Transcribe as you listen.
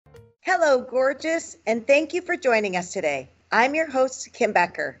Hello, gorgeous, and thank you for joining us today. I'm your host, Kim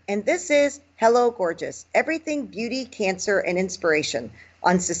Becker, and this is Hello, Gorgeous, everything beauty, cancer, and inspiration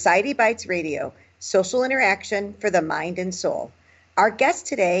on Society Bites Radio, social interaction for the mind and soul. Our guest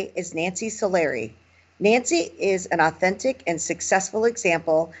today is Nancy Solari. Nancy is an authentic and successful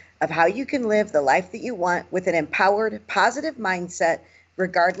example of how you can live the life that you want with an empowered, positive mindset,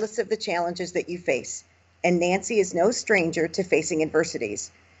 regardless of the challenges that you face. And Nancy is no stranger to facing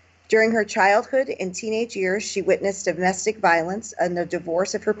adversities. During her childhood and teenage years, she witnessed domestic violence and the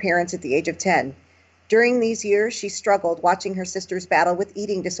divorce of her parents at the age of 10. During these years, she struggled watching her sisters battle with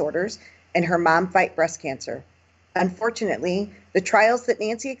eating disorders and her mom fight breast cancer. Unfortunately, the trials that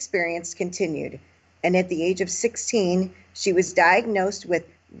Nancy experienced continued, and at the age of 16, she was diagnosed with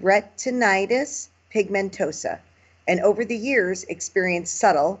retinitis pigmentosa, and over the years experienced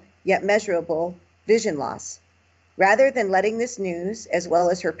subtle yet measurable vision loss. Rather than letting this news, as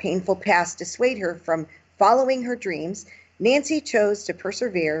well as her painful past, dissuade her from following her dreams, Nancy chose to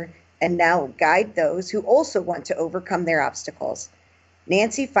persevere and now guide those who also want to overcome their obstacles.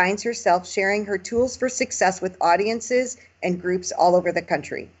 Nancy finds herself sharing her tools for success with audiences and groups all over the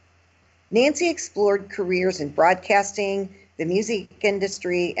country. Nancy explored careers in broadcasting, the music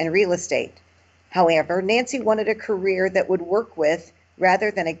industry, and real estate. However, Nancy wanted a career that would work with, rather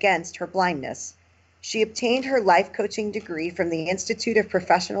than against, her blindness. She obtained her life coaching degree from the Institute of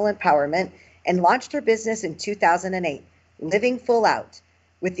Professional Empowerment and launched her business in 2008, Living Full Out,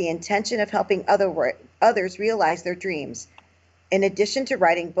 with the intention of helping others realize their dreams. In addition to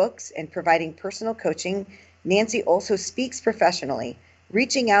writing books and providing personal coaching, Nancy also speaks professionally,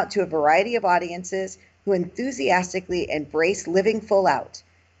 reaching out to a variety of audiences who enthusiastically embrace living full out.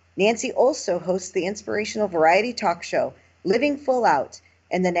 Nancy also hosts the inspirational variety talk show, Living Full Out,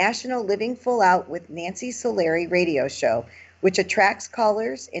 and the national Living Full Out with Nancy Solari radio show, which attracts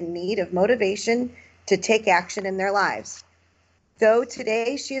callers in need of motivation to take action in their lives. Though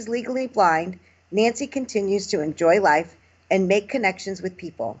today she is legally blind, Nancy continues to enjoy life and make connections with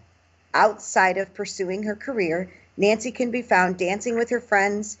people. Outside of pursuing her career, Nancy can be found dancing with her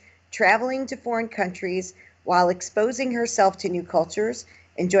friends, traveling to foreign countries, while exposing herself to new cultures,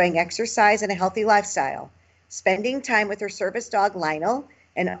 enjoying exercise and a healthy lifestyle, spending time with her service dog Lionel,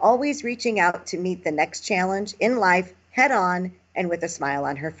 and always reaching out to meet the next challenge in life head on and with a smile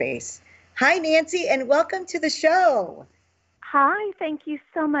on her face. Hi, Nancy, and welcome to the show. Hi, thank you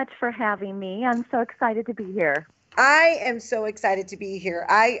so much for having me. I'm so excited to be here. I am so excited to be here.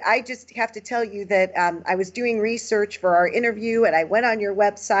 I just have to tell you that I was doing research for our interview, and I went on your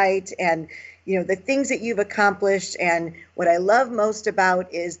website, and the things that you've accomplished, and what I love most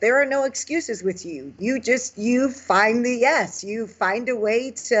about is there are no excuses with you. You find the yes. You find a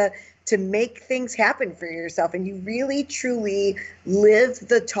way to make things happen for yourself, and you really truly live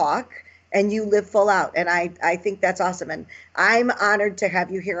the talk, and you live full out. And I think that's awesome, and I'm honored to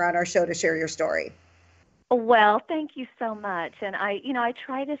have you here on our show to share your story. Well, thank you so much. And I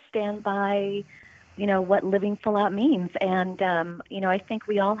try to stand by, what living full out means. And, I think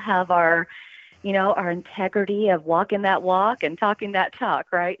we all have our integrity of walking that walk and talking that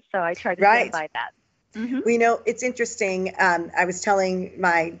talk, right? So I try to stand by that. Mm-hmm. Well, it's interesting. I was telling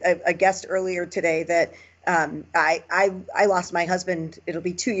a guest earlier today that I lost my husband. It'll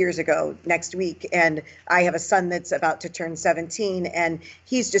be 2 years ago next week. And I have a son that's about to turn 17, and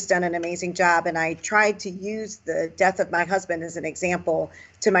he's just done an amazing job. And I tried to use the death of my husband as an example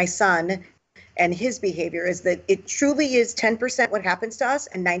to my son. And his behavior is that it truly is 10% what happens to us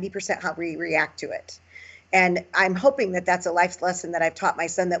and 90% how we react to it. And I'm hoping that that's a life lesson that I've taught my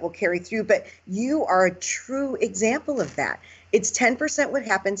son that will carry through. But you are a true example of that. It's 10% what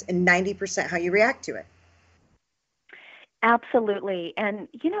happens and 90% how you react to it. Absolutely. And,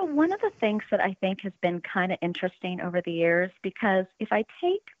 one of the things that I think has been kind of interesting over the years, because if I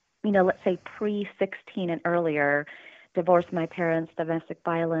take, let's say pre-16 and earlier, divorced my parents, domestic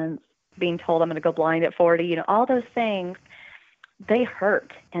violence, being told I'm going to go blind at 40, all those things, they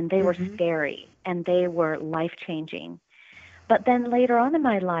hurt and they were scary and they were life-changing. But then later on in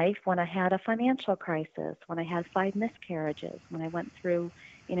my life, when I had a financial crisis, when I had 5 miscarriages, when I went through,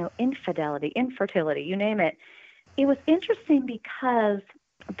 infidelity, infertility, you name it, it was interesting because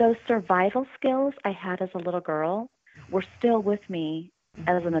those survival skills I had as a little girl were still with me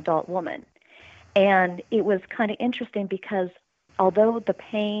as an adult woman. And it was kind of interesting because although the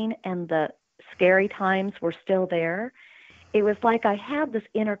pain and the scary times were still there, it was like I had this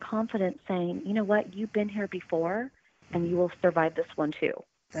inner confidence saying, you know what, you've been here before and you will survive this one too.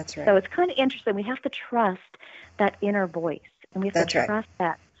 That's right. So it's kind of interesting. We have to trust that inner voice, and we have to trust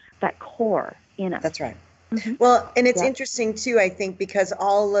that core in us. That's right. Well, and it's Yep. interesting too, I think, because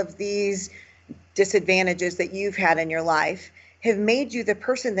all of these disadvantages that you've had in your life have made you the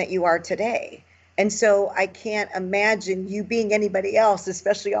person that you are today. And so I can't imagine you being anybody else,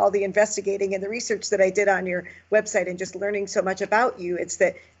 especially all the investigating and the research that I did on your website and just learning so much about you. It's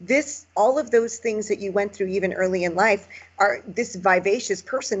that all of those things that you went through even early in life are this vivacious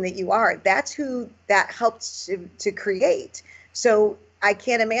person that you are. That's who that helped to create. So I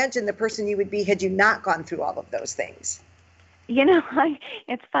can't imagine the person you would be had you not gone through all of those things.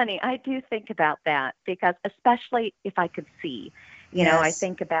 It's funny. I do think about that because especially if I could see, I Yes.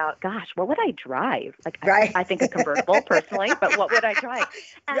 think about, gosh, what would I drive? Like Right. I think a convertible personally, but what would I drive?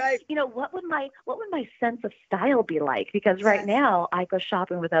 And Right. what would my sense of style be like? Because right Yes. now I go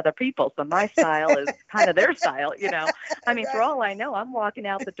shopping with other people, so my style is kind of their style. I mean, for Right. all I know, I'm walking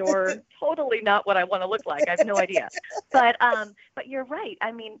out the door totally not what I want to look like. I have no idea. But you're right.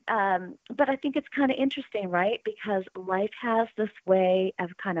 I mean, but I think it's kind of interesting, right? Because life has this way of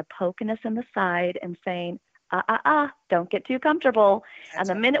kind of poking us in the side and saying, don't get too comfortable. And That's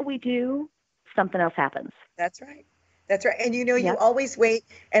the right. minute we do, something else happens. That's right. That's right. And you Yep. always wait.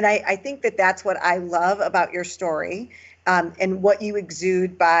 And I think that that's what I love about your story, and what you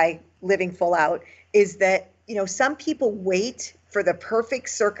exude by living full out is that, some people wait for the perfect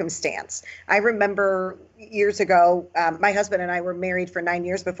circumstance. I remember years ago, my husband and I were married for 9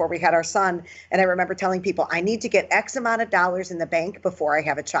 years before we had our son. And I remember telling people, I need to get X amount of dollars in the bank before I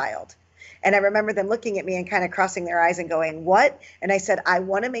have a child. And I remember them looking at me and kind of crossing their eyes and going, what? And I said, I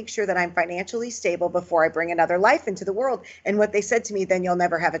want to make sure that I'm financially stable before I bring another life into the world. And what they said to me, then you'll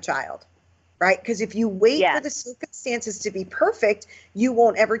never have a child. Right? Because if you wait for Yes. the circumstances to be perfect, you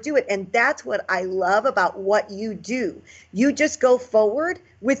won't ever do it. And that's what I love about what you do. You just go forward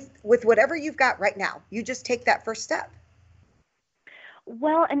with whatever you've got right now. You just take that first step.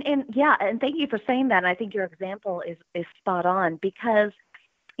 Well, and yeah, and thank you for saying that. And I think your example is spot on because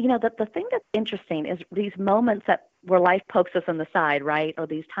the thing that's interesting is these moments that where life pokes us on the side, right? Or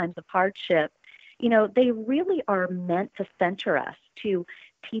these times of hardship, they really are meant to center us, to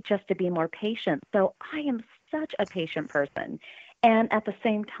teach us to be more patient. So I am such a patient person. And at the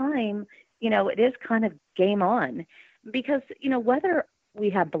same time, it is kind of game on because, whether we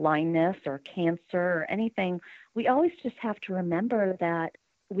have blindness or cancer or anything, we always just have to remember that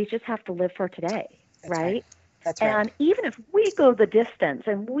we just have to live for today, That's right. right? That's right. And even if we go the distance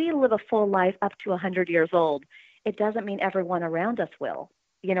and we live a full life up to 100 years old, it doesn't mean everyone around us will.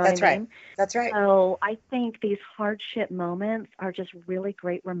 You know what I That's right. mean? That's right. So I think these hardship moments are just really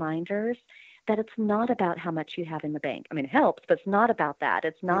great reminders that it's not about how much you have in the bank. I mean, it helps, but it's not about that.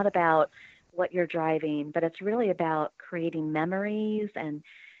 It's not about what you're driving, but it's really about creating memories and,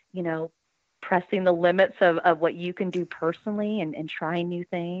 you know, pressing the limits of what you can do personally and trying new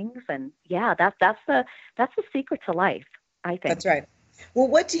things. And yeah, that's the secret to life, I think. That's right. Well,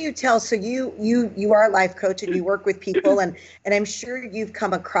 what do you tell? So you are a life coach and you work with people, and I'm sure you've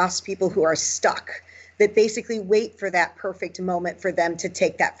come across people who are stuck, that basically wait for that perfect moment for them to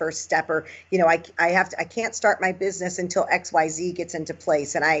take that first step. Or, I can't start my business until XYZ gets into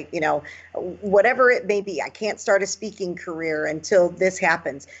place, and whatever it may be, I can't start a speaking career until this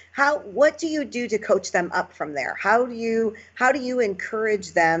happens. What do you do to coach them up from there? How do you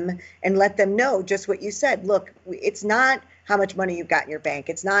encourage them and let them know just what you said? Look, it's not how much money you've got in your bank.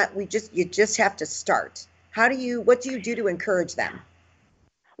 It's not, you just have to start. What do you do to encourage them?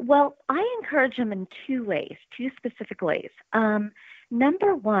 Well, I encourage them in two ways, two specific ways.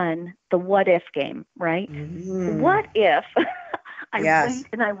 Number one, the what if game, right? Mm, What if I yes. wait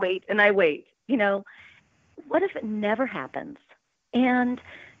and I wait and I wait? What if it never happens? And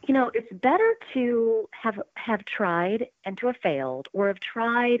it's better to have tried and to have failed, or have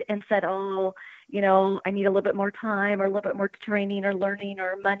tried and said, "Oh, I need a little bit more time, or a little bit more training, or learning,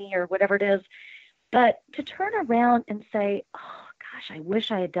 or money, or whatever it is." But to turn around and say, "Oh gosh, I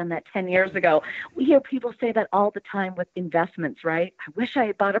wish I had done that 10 years ago." We hear people say that all the time with investments, right? I wish I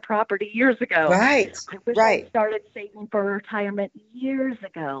had bought a property years ago. Right. I wish I had Right. started saving for retirement years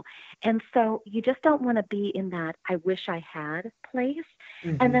ago. And so you just don't want to be in that I wish I had place.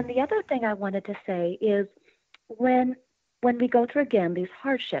 And Hmm. then the other thing I wanted to say is when when we go through again these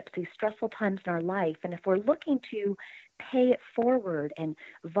hardships, these stressful times in our life, and if we're looking to pay it forward and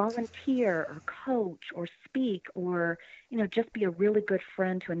volunteer or coach or speak or just be a really good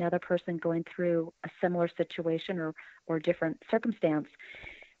friend to another person going through a similar situation or different circumstance,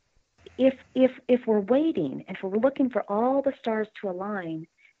 if we're waiting and if we're looking for all the stars to align,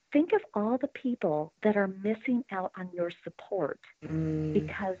 think of all the people that are missing out on your support Mm-hmm.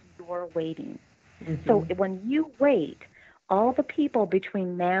 because you're waiting. So when you wait, all the people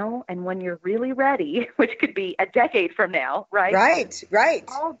between now and when you're really ready, which could be a decade from now, right? Right, right.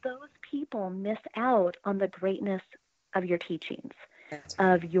 All those people miss out on the greatness of your teachings, That's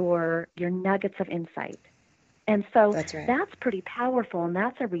right. of your nuggets of insight. And so That's right. that's pretty powerful, and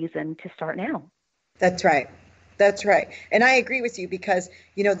that's a reason to start now. That's right. That's right. And I agree with you because,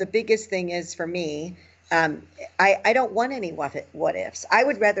 the biggest thing is for me, um, I don't want any what ifs. I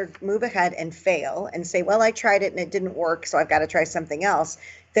would rather move ahead and fail and say, well, I tried it and it didn't work, so I've got to try something else,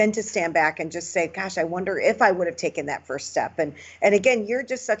 than to stand back and just say, gosh, I wonder if I would have taken that first step. And again, you're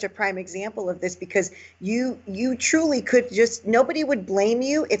just such a prime example of this because you truly could just, nobody would blame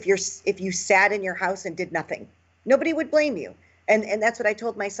you if you sat in your house and did nothing. Nobody would blame you. And that's what I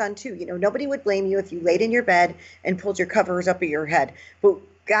told my son too. Nobody would blame you if you laid in your bed and pulled your covers up at your head. But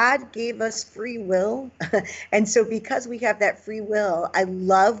God gave us free will. And so because we have that free will, I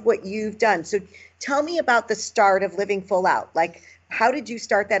love what you've done. So tell me about the start of Living Full Out. Like, how did you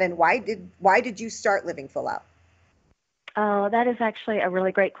start that, and why did you start Living Full Out? Oh, that is actually a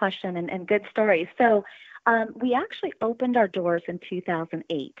really great question and good story. So we actually opened our doors in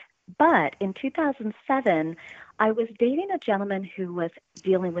 2008. But in 2007, I was dating a gentleman who was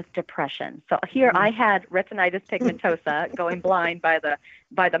dealing with depression. So here I had retinitis pigmentosa, going blind by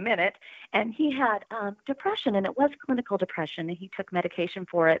the minute, and he had depression, and it was clinical depression, and he took medication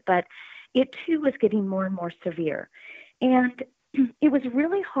for it. But it too was getting more and more severe, and it was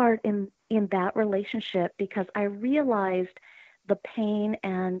really hard in that relationship because I realized the pain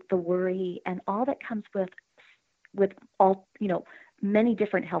and the worry and all that comes with all, many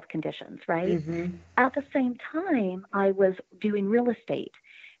different health conditions, right? Mm-hmm. At the same time, I was doing real estate,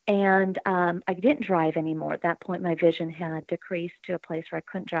 and I didn't drive anymore. At that point, my vision had decreased to a place where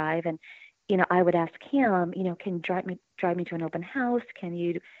I couldn't drive. And, I would ask him, can you drive me to an open house? Can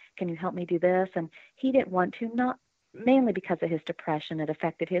you help me do this? And he didn't want to, not mainly because of his depression. It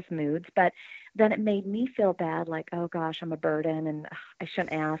affected his moods, but then it made me feel bad, like, oh gosh, I'm a burden and I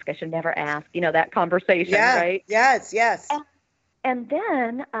shouldn't ask. I should never ask, that conversation, Yeah. right? Yes. Yes. And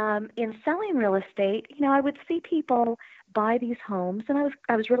then in selling real estate, I would see people buy these homes, and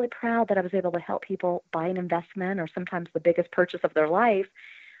I was really proud that I was able to help people buy an investment or sometimes the biggest purchase of their life.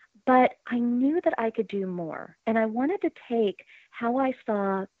 But I knew that I could do more, and I wanted to take how I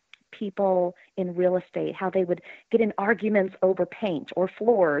saw people in real estate, how they would get in arguments over paint or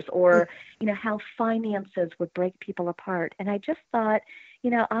floors, or how finances would break people apart. And I just thought,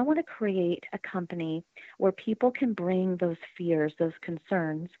 I want to create a company where people can bring those fears, those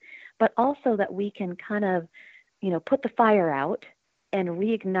concerns, but also that we can kind of, put the fire out and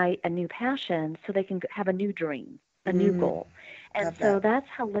reignite a new passion so they can have a new dream, a new goal. And Love so that. that's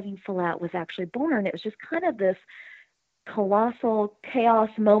how Living Full Out was actually born. It was just kind of this colossal chaos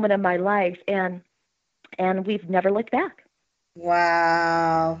moment in my life, and we've never looked back.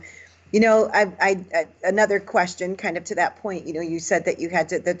 Wow. Another question kind of to that point, you said that you had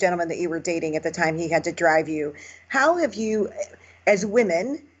to, the gentleman that you were dating at the time, he had to drive you. How have you, as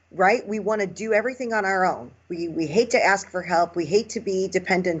women, right? We want to do everything on our own. We hate to ask for help. We hate to be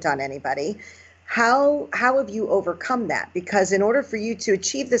dependent on anybody. How have you overcome that? Because in order for you to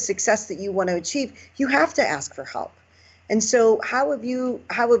achieve the success that you want to achieve, you have to ask for help. And so how have you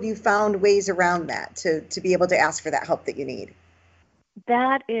found ways around that to be able to ask for that help that you need?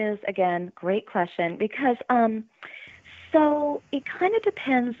 That is, again, great question because so it kind of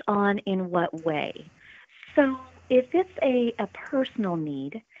depends on in what way. So if it's a personal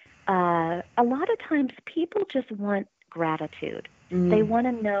need, a lot of times people just want gratitude. They Mm, want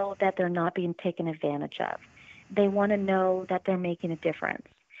to know that they're not being taken advantage of. They want to know that they're making a difference.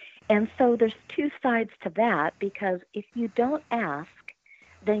 And so there's two sides to that because if you don't ask,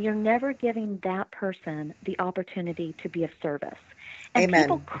 then you're never giving that person the opportunity to be of service. And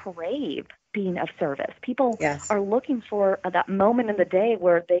people amen. crave being of service. People Yes, are looking for that moment in the day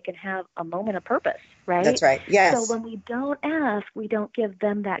where they can have a moment of purpose, that's right? right. So Yes. when we don't ask, we don't give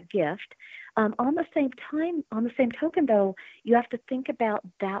them that gift. On the same token, though, you have to think about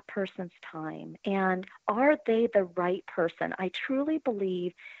that person's time and are they the right person? I truly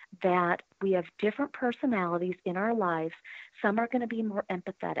believe that we have different personalities in our lives. Some are going to be more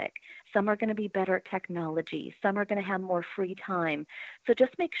empathetic. Some are going to be better at technology. Some are going to have more free time. So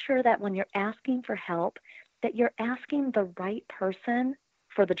just make sure that when you're asking for help, that you're asking the right person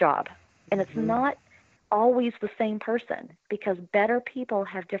for the job. And it's Hmm. not always the same person because better people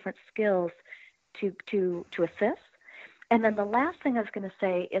have different skills to assist. And then the last thing I was going to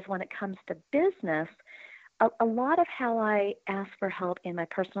say is when it comes to business, a lot of how I ask for help in my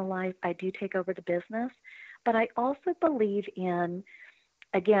personal life, I do take over the business. But I also believe in,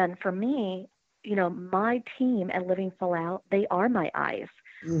 again, for me, my team at Living Full Out, they are my eyes.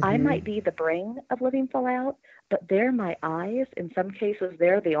 I Mm-hmm. might be the brain of Living Full Out, but they're my eyes. In some cases,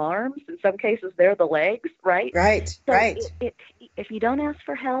 they're the arms. In some cases, they're the legs, right? Right, So right. if you don't ask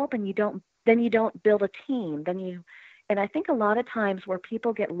for help and then you don't build a team, and I think a lot of times where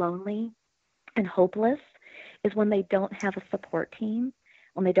people get lonely and hopeless is when they don't have a support team,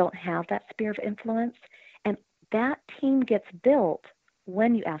 when they don't have that sphere of influence. And that team gets built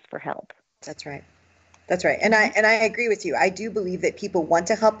when you ask for help. That's right. That's right. And I Mm-hmm. and I agree with you. I do believe that people want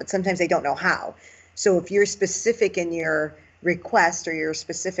to help, but sometimes they don't know how. So if you're specific in your request or you're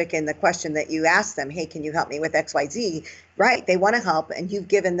specific in the question that you ask them, hey, can you help me with XYZ? Right. They want to help and you've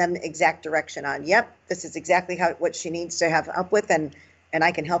given them exact direction on, yep, this is exactly what she needs to have help with and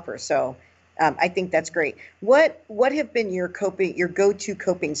I can help her. So I think that's great. What have been your go-to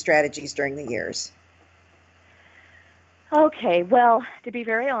coping strategies during the years? Okay, well, to be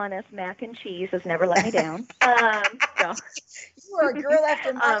very honest, mac and cheese has never let me down. No, You are a girl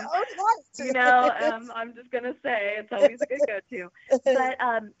after my um, own heart. I'm just gonna say it's always a good go-to. But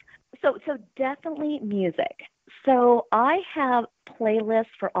so definitely music. So I have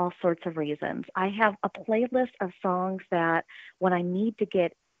playlists for all sorts of reasons. I have a playlist of songs that when I need to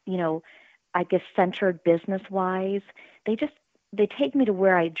get, you know, I guess centered business wise, they just they take me to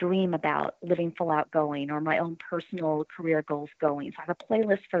where I dream about living full out going or my own personal career goals going. So I have a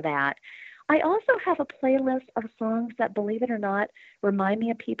playlist for that. I also have a playlist of songs that, believe it or not, remind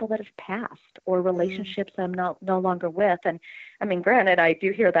me of people that have passed or Mm, relationships I'm no longer with. And I mean, granted, I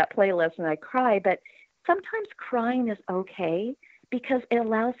do hear that playlist and I cry, but sometimes crying is okay because it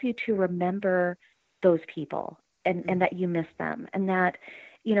allows you to remember those people and mm. that you miss them and that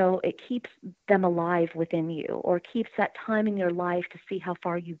it keeps them alive within you or keeps that time in your life to see how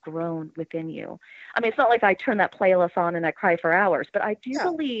far you've grown within you. I mean, it's not like I turn that playlist on and I cry for hours, but I do No.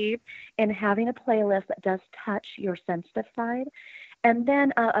 believe in having a playlist that does touch your sensitive side. And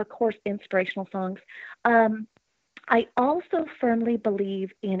then, of course, inspirational songs. Um, I also firmly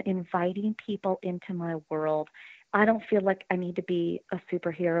believe in inviting people into my world. I don't feel like I need to be a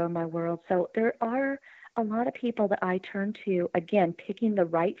superhero in my world. So there are a lot of people that I turn to, again, picking the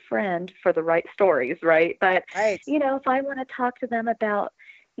right friend for the right stories, right? But, Right. if I want to talk to them about,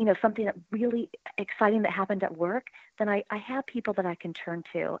 something that really exciting that happened at work, then I have people that I can turn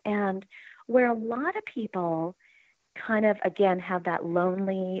to. And where a lot of people kind of, again, have that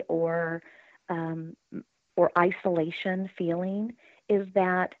lonely um, or isolation feeling is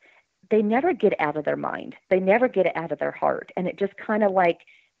that they never get out of their mind. They never get it out of their heart. And it just kind of like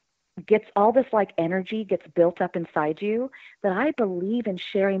gets all this like energy gets built up inside you that I believe in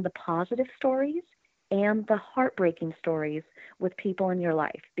sharing the positive stories and the heartbreaking stories with people in your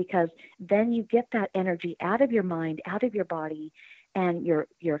life because then you get that energy out of your mind, out of your body, and you're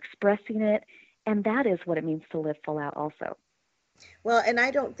expressing it. And that is what it means to live full out also. Well, and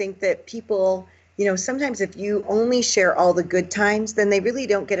I don't think that people, sometimes if you only share all the good times, then they really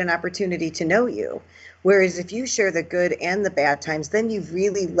don't get an opportunity to know you. Whereas if you share the good and the bad times, then you've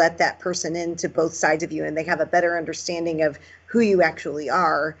really let that person into both sides of you and they have a better understanding of who you actually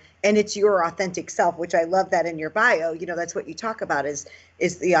are. And it's your authentic self, which I love that in your bio. That's what you talk about is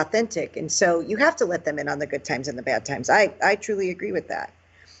the authentic. And so you have to let them in on the good times and the bad times. I truly agree with that.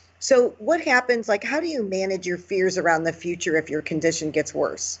 So what happens, like, how do you manage your fears around the future if your condition gets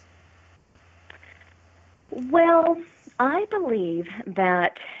worse? Well, I believe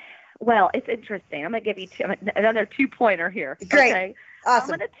that, well, it's interesting. I'm going to give you another two-pointer here, Great. okay?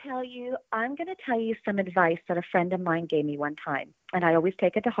 Awesome. I'm going to tell you some advice that a friend of mine gave me one time, and I always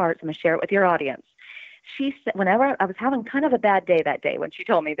take it to heart. So I'm going to share it with your audience. She said, whenever I was having kind of a bad day that day when she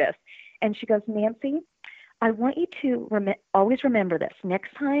told me this, and she goes, Nancy, I want you to always remember this.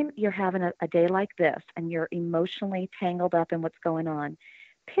 Next time you're having a day like this and you're emotionally tangled up in what's going on,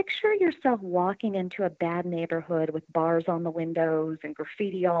 picture yourself walking into a bad neighborhood with bars on the windows and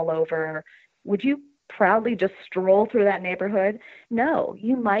graffiti all over. Would you proudly just stroll through that neighborhood? No,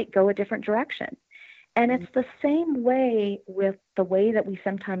 you might go a different direction. And it's the same way with the way that we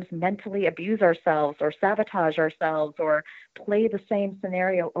sometimes mentally abuse ourselves or sabotage ourselves or play the same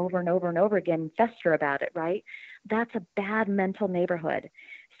scenario over and over and over again and fester about it, right? That's a bad mental neighborhood.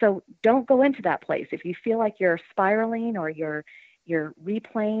 So don't go into that place. If you feel like you're spiraling or you're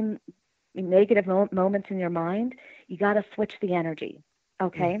replaying negative moments in your mind, you got to switch the energy.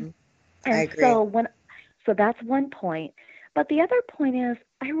 Okay. Hmm. I And agree. so that's one point. But the other point is,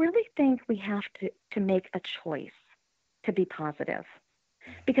 I really think we have to make a choice to be positive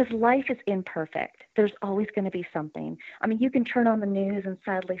because life is imperfect. There's always going to be something. I mean, you can turn on the news and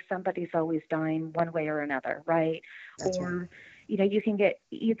sadly somebody's always dying one way or another, right? That's right. Or,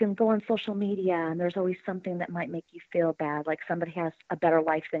 you can go on social media and there's always something that might make you feel bad, like somebody has a better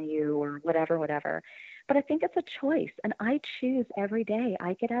life than you or whatever. But I think it's a choice, and I choose every day.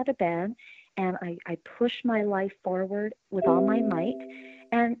 I get out of bed and I push my life forward with all my might.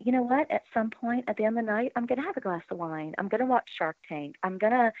 And you know what? At some point at the end of the night, I'm going to have a glass of wine. I'm going to watch Shark Tank. I'm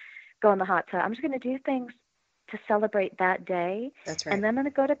going to go in the hot tub. I'm just going to do things to celebrate that day. That's right. And then I'm going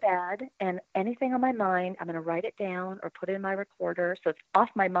to go to bed, and anything on my mind, I'm going to write it down or put it in my recorder so it's off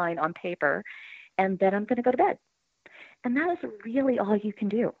my mind on paper. And then I'm going to go to bed. And that is really all you can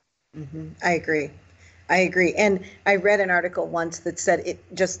do. I agree. I agree. And I read an article once that said it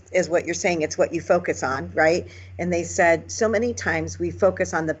just is what you're saying. It's what you focus on, right? And they said so many times we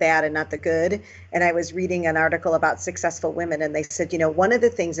focus on the bad and not the good. And I was reading an article about successful women, and they said, one of the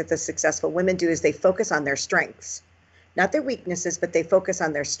things that the successful women do is they focus on their strengths, not their weaknesses, but they focus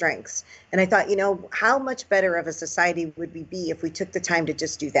on their strengths. And I thought, how much better of a society would we be if we took the time to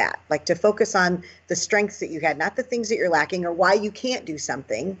just do that, like to focus on the strengths that you had, not the things that you're lacking or why you can't do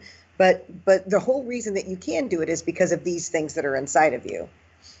something. But the whole reason that you can do it is because of these things that are inside of you.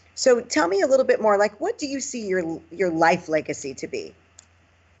 So tell me a little bit more, like, what do you see your life legacy to be?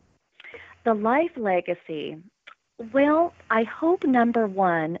 The life legacy. Well, I hope, number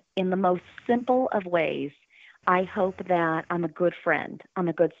one, in the most simple of ways, I hope that I'm a good friend, I'm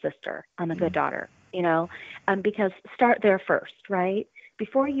a good sister, I'm a good daughter, because start there first, right?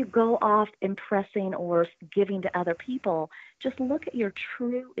 Before you go off impressing or giving to other people, just look at your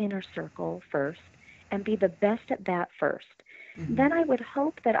true inner circle first and be the best at that first. Then I would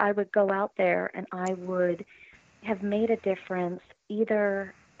hope that I would go out there and I would have made a difference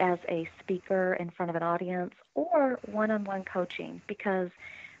either as a speaker in front of an audience or one-on-one coaching, because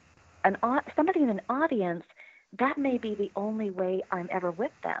somebody in an audience, that may be the only way I'm ever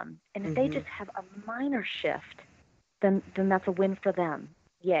with them. And if they just have a minor shift, then that's a win for them.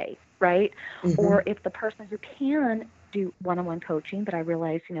 Yay, right? Or if the person who can do one-on-one coaching, but I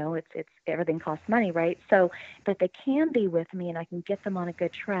realize, it's everything costs money, right? So, but they can be with me and I can get them on a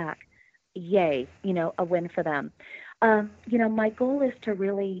good track. Yay, a win for them. My goal is to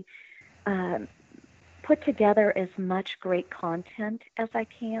really put together as much great content as I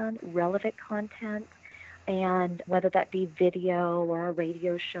can, relevant content, and whether that be video or a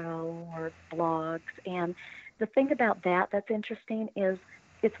radio show or blogs. And the thing about that's interesting is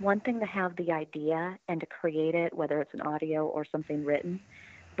it's one thing to have the idea and to create it, whether it's an audio or something written.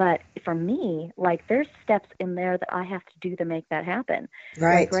 But for me, there's steps in there that I have to do to make that happen.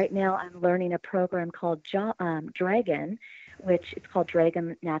 Right. Like right now, I'm learning a program called Dragon, which it's called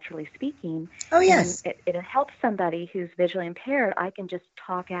Dragon Naturally Speaking. Oh, yes. And it helps somebody who's visually impaired. I can just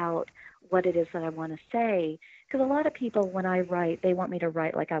talk out what it is that I want to say. Because a lot of people, when I write, they want me to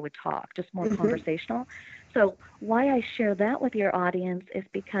write like I would talk, just more conversational. So why I share that with your audience is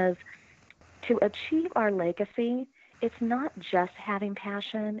because to achieve our legacy, it's not just having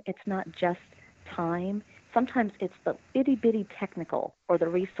passion. It's not just time. Sometimes it's the itty-bitty technical or the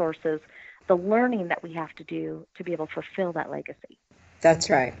resources, the learning that we have to do to be able to fulfill that legacy. That's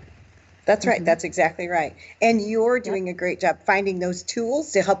right. That's right. That's exactly right. And you're doing a great job finding those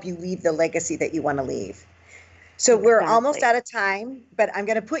tools to help you leave the legacy that you want to leave. So we're almost out of time, but I'm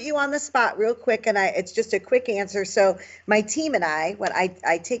going to put you on the spot real quick, and it's just a quick answer. So my team and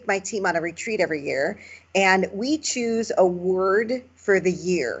I take my team on a retreat every year, and we choose a word for the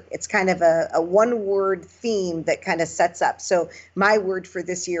year. It's kind of a one-word theme that kind of sets up. So my word for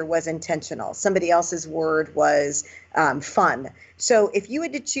this year was intentional. Somebody else's word was fun. So if you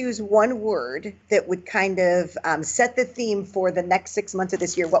had to choose one word that would kind of set the theme for the next 6 months of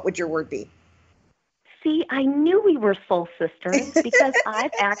this year, what would your word be? See, I knew we were soul sisters because I've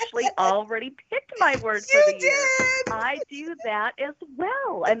actually already picked my word for the year. I do that as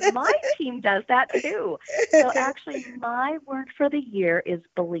well, and my team does that too. So actually, my word for the year is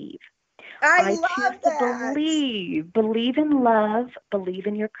believe. I choose to believe in love, believe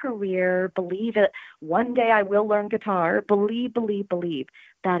in your career, believe it. One day I will learn guitar. Believe.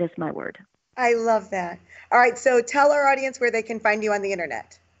 That is my word. I love that. All right, so tell our audience where they can find you on the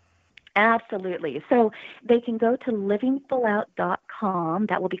internet. Absolutely. So they can go to livingfullout.com.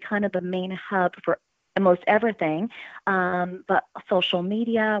 That will be kind of the main hub for most everything. But social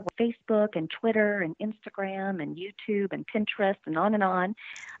media, Facebook and Twitter and Instagram and YouTube and Pinterest and on and on.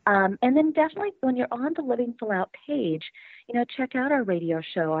 And then definitely when you're on the Living Full Out page, check out our radio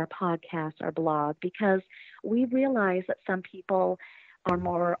show, our podcast, our blog, because we realize that some people are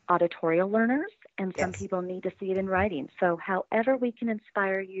more auditorial learners and some people need to see it in writing. So however we can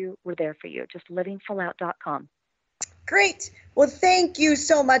inspire you, we're there for you. Just livingfullout.com. Great. Well, thank you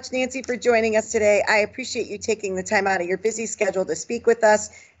so much, Nancy, for joining us today. I appreciate you taking the time out of your busy schedule to speak with us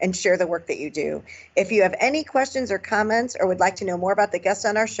and share the work that you do. If you have any questions or comments or would like to know more about the guests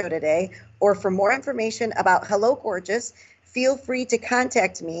on our show today, or for more information about Hello Gorgeous, feel free to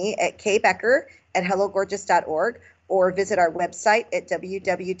contact me at kbecker@hellogorgeous.org or visit our website at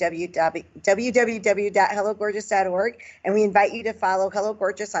www.hellogorgeous.org. And we invite you to follow Hello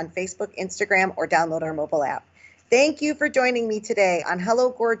Gorgeous on Facebook, Instagram, or download our mobile app. Thank you for joining me today on Hello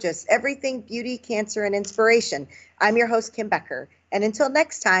Gorgeous, Everything Beauty, Cancer, and Inspiration. I'm your host, Kim Becker. And until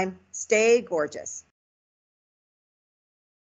next time, stay gorgeous.